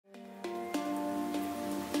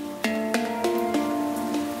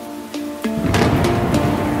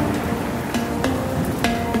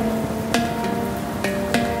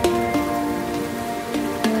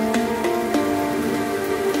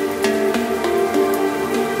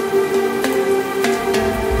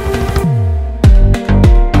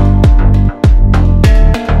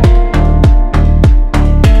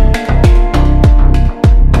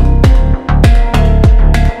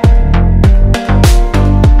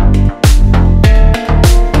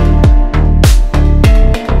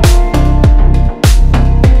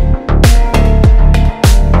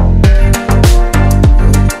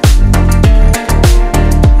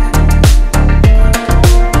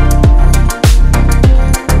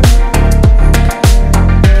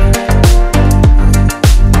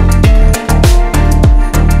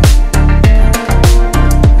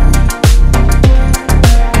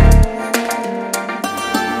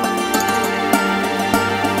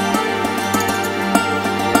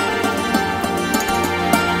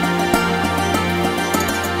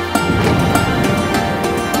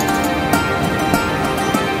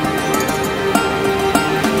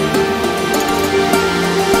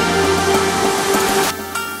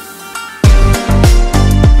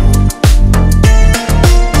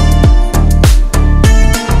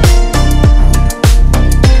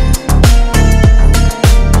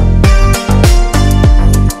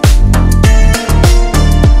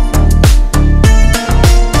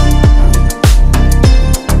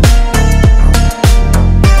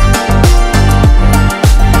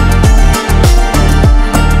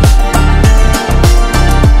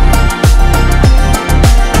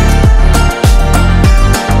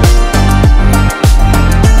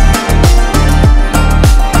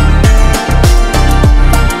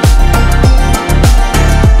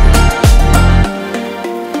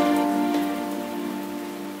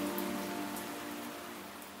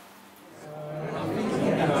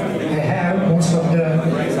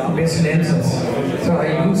lenses. So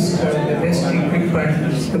I use the best equipment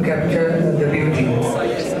to capture the beauty.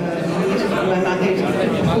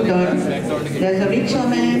 There's a rickshaw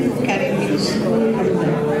man carrying me to school from the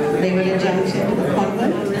Beverly Junction to the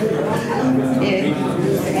convent.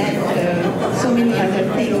 And so many other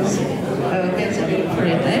things. There's a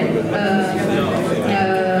different,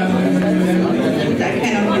 I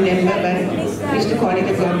cannot remember, but we used to call it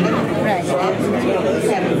a goblet. Right.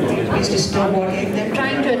 We used to store water in them.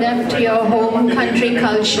 Trying to adapt to your home country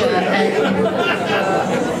culture, and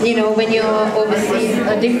you know, when you're overseas,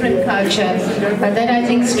 a different culture. But that I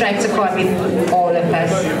think strikes a chord with all of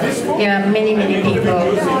us. Yeah, many people.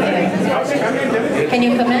 Yeah. Can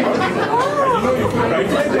you comment?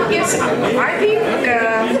 Yes, I think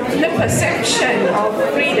the perception of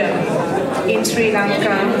freedom in Sri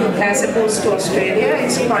Lanka as opposed to Australia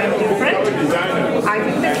is quite different. I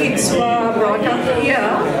think the kids who are brought up here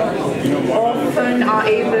often are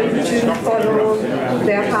able to follow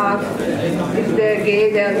their path. If they're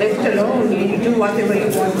gay, they're left alone. You do whatever you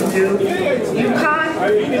want to do. You can't, I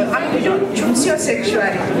mean, you don't choose your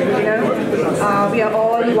sexuality, you know. We are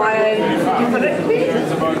all wired differently.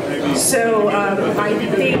 So I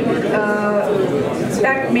think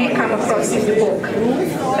that may come across in the book.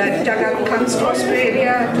 That Jagat comes to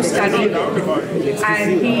Australia to study and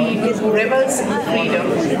he revels in freedom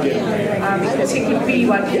because he can be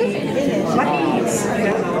what he is.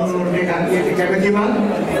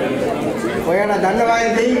 ඔයාලා දන්නවා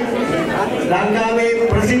ඇති ලංකාවේ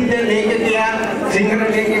ප්‍රසිද්ධ ලේඛකයා Sinhala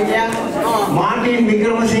ලේඛකයා Martin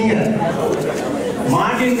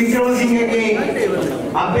වික්‍රමසිංහගේ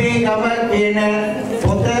අපේ ගම කියන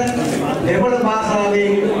පොත දෙමළ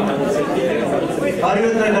භාෂාවෙන්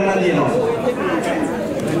පරිවර්තන කරලා තියෙනවා.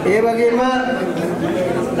 ඒ වගේම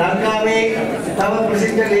ලංකාවේ තව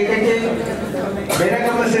ප්‍රසිද්ධ ලේඛකයෙක්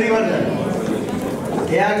වෙනකම ශ්‍රීවර්ධන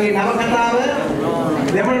එයාගේ නවකතාව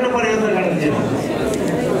දෙමළට පරිවර්තන කරලා තියෙනවා.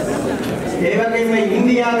 ඒ වගේම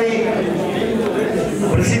ඉන්දියාවේ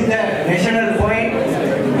ප්‍රසිද්ධ नेशनल पॉइंट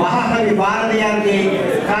महाकवि भारतीयाගේ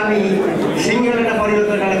කවි සිංහලට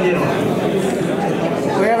පරිවර්තන කරලා තියෙනවා.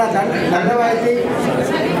 ඔයාලා දන්නවා ඇති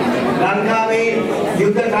ලංකාවේ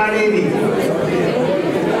යුද්ධ කාලයේදී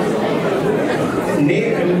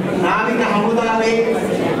නාවික හමුදාවේ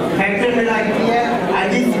කැප්ටන් වෙලා හිටිය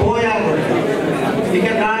අජිත් බෝයාගොඩ ටික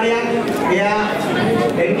කාලයක් එයා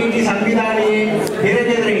එල්ටීටි සංවිධානයේ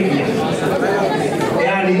පෙරජෙදර හිටියා.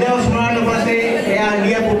 එයා නිදහස් වුණාට පස්සේ එයා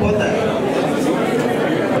ලියපු පොත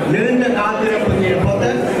නිරන්තර කාන්තිරපු කියන පොත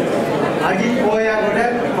අජිත් බෝයාගොඩ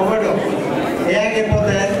කොමඩෝ එයාගේ පොත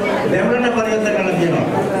දෙමළට පරිවර්තන කරලා තියෙනවා.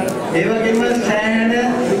 ඒ වගේම සෑහෙන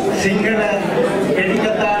සිංහල කෙටි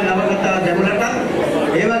කතා නවකතා දෙමළට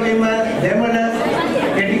ඒ වගේම දෙමළ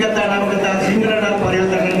කෙටි කතා නවකතා සිංහලට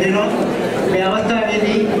පරිවර්තන කරලා තියෙනවා. මේ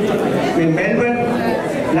අවස්ථාවේදී මේ මෙල්බර්න්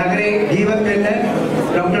නගරේ ජීවත් වෙන්න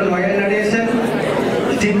ડોક્ટર වයල් නඩේසන්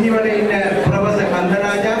සිඩ්නි වල ඉන්න ප්‍රොෆෙසර්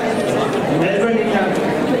කන්දරාජා මෙල්බර්න් ඉන්න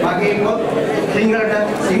මගේ පොත් සිංහලට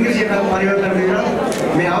ඉංග්‍රීසියට පරිවර්තන කරනවා.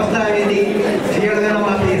 මේ අවස්ථාවේදී සියලු දෙනාම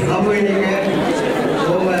අපි හමු වෙන එක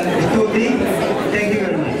බොහොම ස්තුතියි. Thank you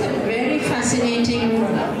very much. Very fascinating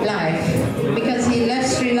life because he left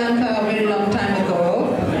Sri Lanka a very long time ago.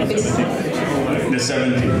 In the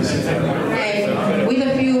 70s. And with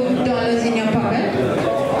a few dollars in your pocket.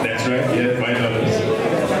 That's right, yeah,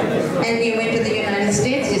 $5. And you went to the United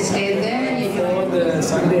States, you stayed there. The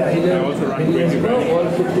Sunday Island videos were all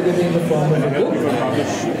put together in the form of a book.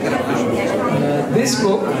 This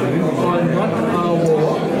book, called Not Our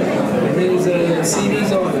War, is a series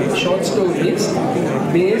of short stories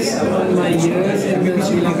based on my years in the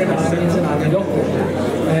Sri Lankan Army as an army doctor.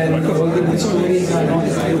 And although the stories are not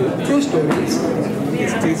true stories,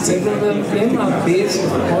 several of them are based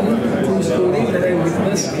on true stories that I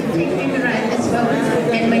witnessed.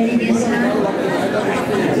 And when did you start?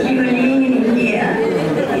 We were living in India.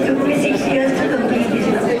 It took me 6 years to complete this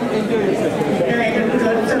book. Because I took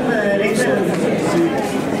lots of references.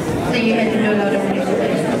 So you had to do a lot of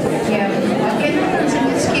research. Yeah. Okay, so I'm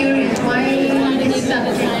just curious, why this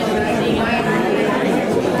subject? Why?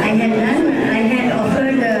 I had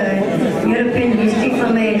offered European history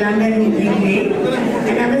from a London degree,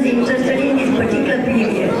 and I was interested in this particular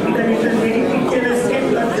period because it was very picturesque and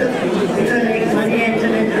lots of, like Marie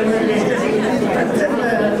Antoinette, Roman Leicester, lots of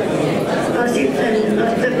gossips and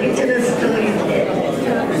lots of picturesque stories there.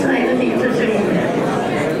 So I was interested in that.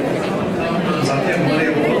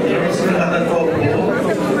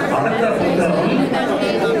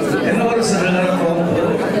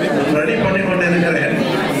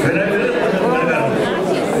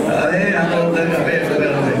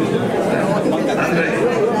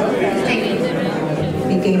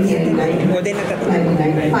 We came here in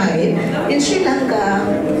in Sri Lanka,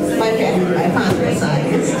 my father is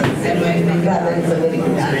scientist, and my brother is a very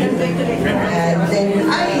good artist. And then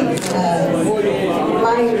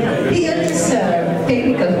my field is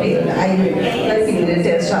technical field. I work in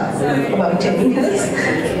retail shop about 10 years.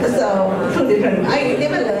 So, two different, I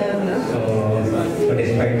never learned. So,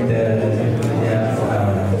 despite the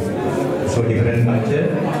so different culture,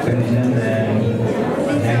 conditions and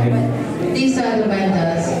these are the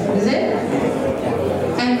Vedas, is it?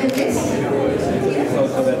 And with this? This is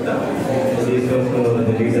also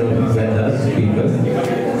the leader of Vedas speaker,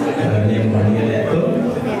 named Maniyato,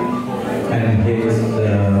 and he is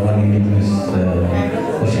one indigenous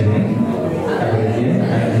Oceanic, Aboriginal,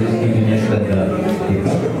 and he is indigenous Veda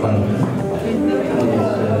speaker.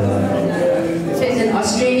 So he's an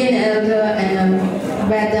Australian elder and a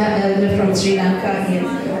Veda elder from Sri Lanka here.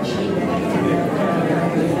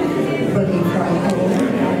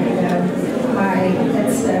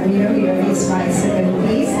 Here is my second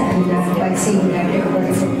piece, and like seeing that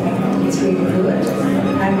everybody said it's really good.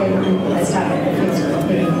 And then I started the Facebook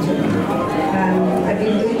page. I've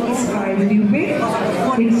been doing this for a little bit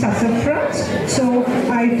in sassafras, so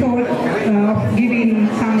I thought of giving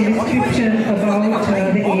some description about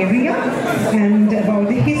the area and about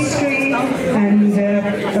the history and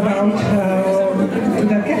about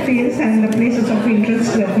the cafes and the places of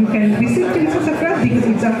interest that you can visit in sassafras, because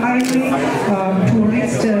it's a highly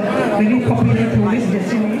tourist, very popular tourist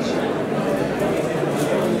destination.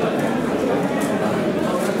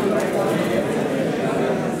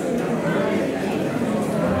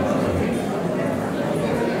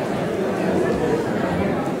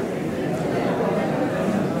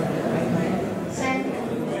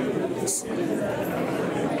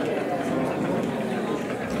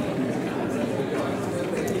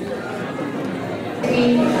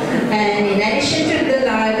 And in addition to the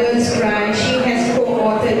Library Scribe, she has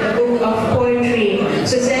co-authored a book of poetry.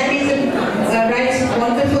 Suzanne writes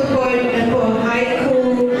wonderful haiku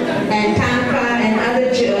and tanka and other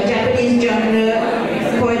Japanese genre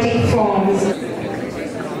poetic forms.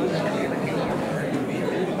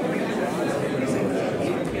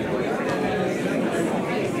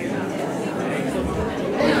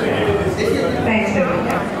 Thanks,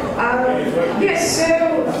 Davina. Yes,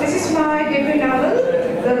 so this is my debut novel,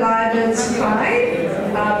 The Library Scribe.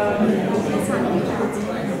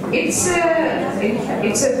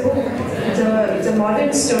 It's a book. It's a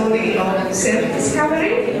modern story of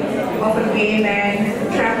self-discovery of a gay man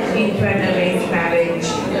trapped into an arranged marriage.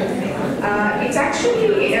 It's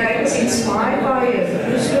actually it was inspired by a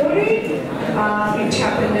true story which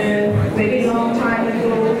happened a very long time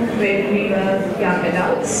ago when we were young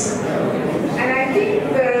adults. And I think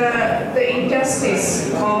the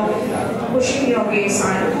injustice of pushing your gay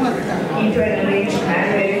son into an arranged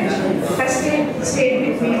marriage has stayed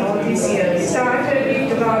with me all these years. Started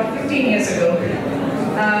it about 15 years ago.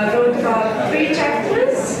 Wrote about 3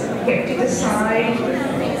 chapters, kept it aside,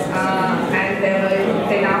 and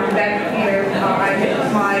then after that year I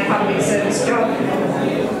left my public service job.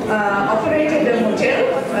 Operated a motel,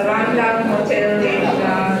 a rundown motel in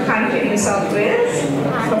country New South Wales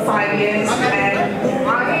for 5 years,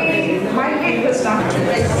 and my head was not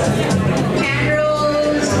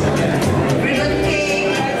Candles, ribbon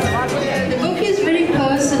cake. The book is very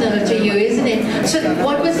personal to you, isn't it? So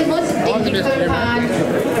what was the most difficult part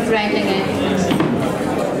of writing it?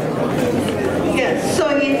 Yes, so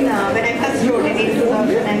when I first wrote it in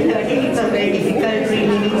 2013, it was very difficult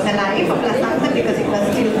reliving the life of Lasantha because it was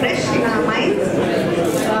still fresh in our minds.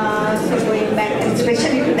 So going back,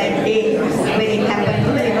 especially to that day when it happened,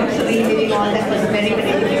 so reliving all that was very,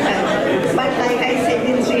 very difficult. But like I said,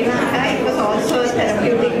 in Sri Lanka, it was also a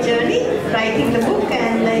therapeutic journey, writing the book,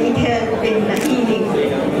 and it helped in healing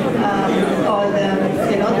all the,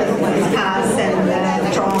 the scars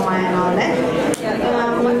and trauma and all that.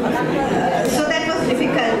 So that was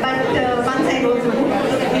difficult, but once I wrote the book,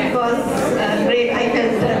 it was great. I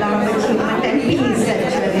felt a lot of achievement and peace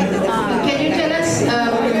actually. Can you tell us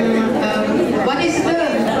what is the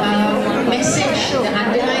message, the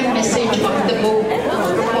underlying message of the book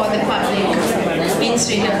for the public in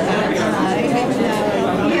Sri Lanka?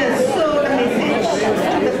 Yes, so the message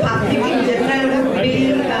to the public in general would be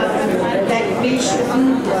that we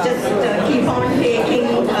shouldn't just keep on taking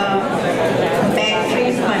bad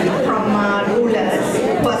treatment from rulers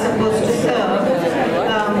who are supposed to serve.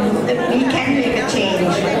 That we can make a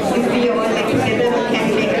change. If we all get together, we can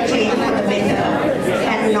make a change for the better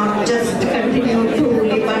and not just continue to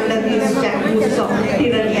live under these taboos of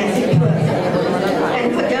tyranny as it were.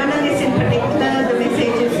 And for journalists in particular, the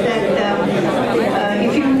message is that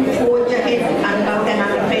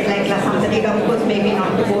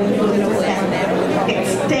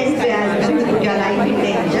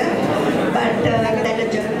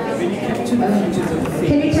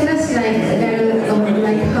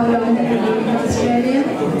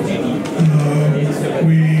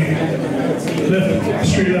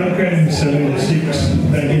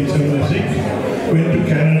 1976, went to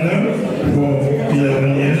Canada for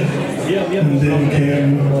 11 years, and then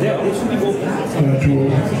came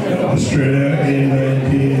to Australia in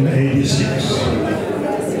 1986.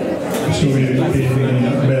 So we've been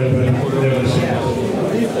in Melbourne ever since.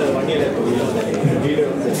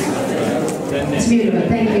 It's beautiful.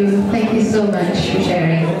 Thank you. Thank you so much for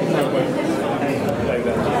sharing.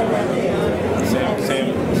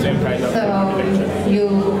 Same kind of. So you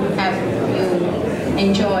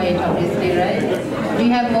enjoy it, obviously, right? Do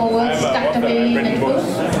you have more works tucked away in the book?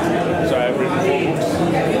 So I've written books.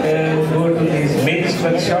 Go to this mixed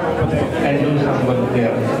workshop and do some work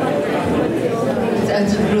there.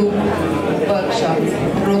 It's a group workshop,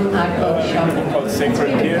 group art workshop. Called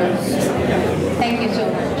Sacred Tears. Thank you so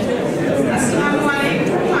much.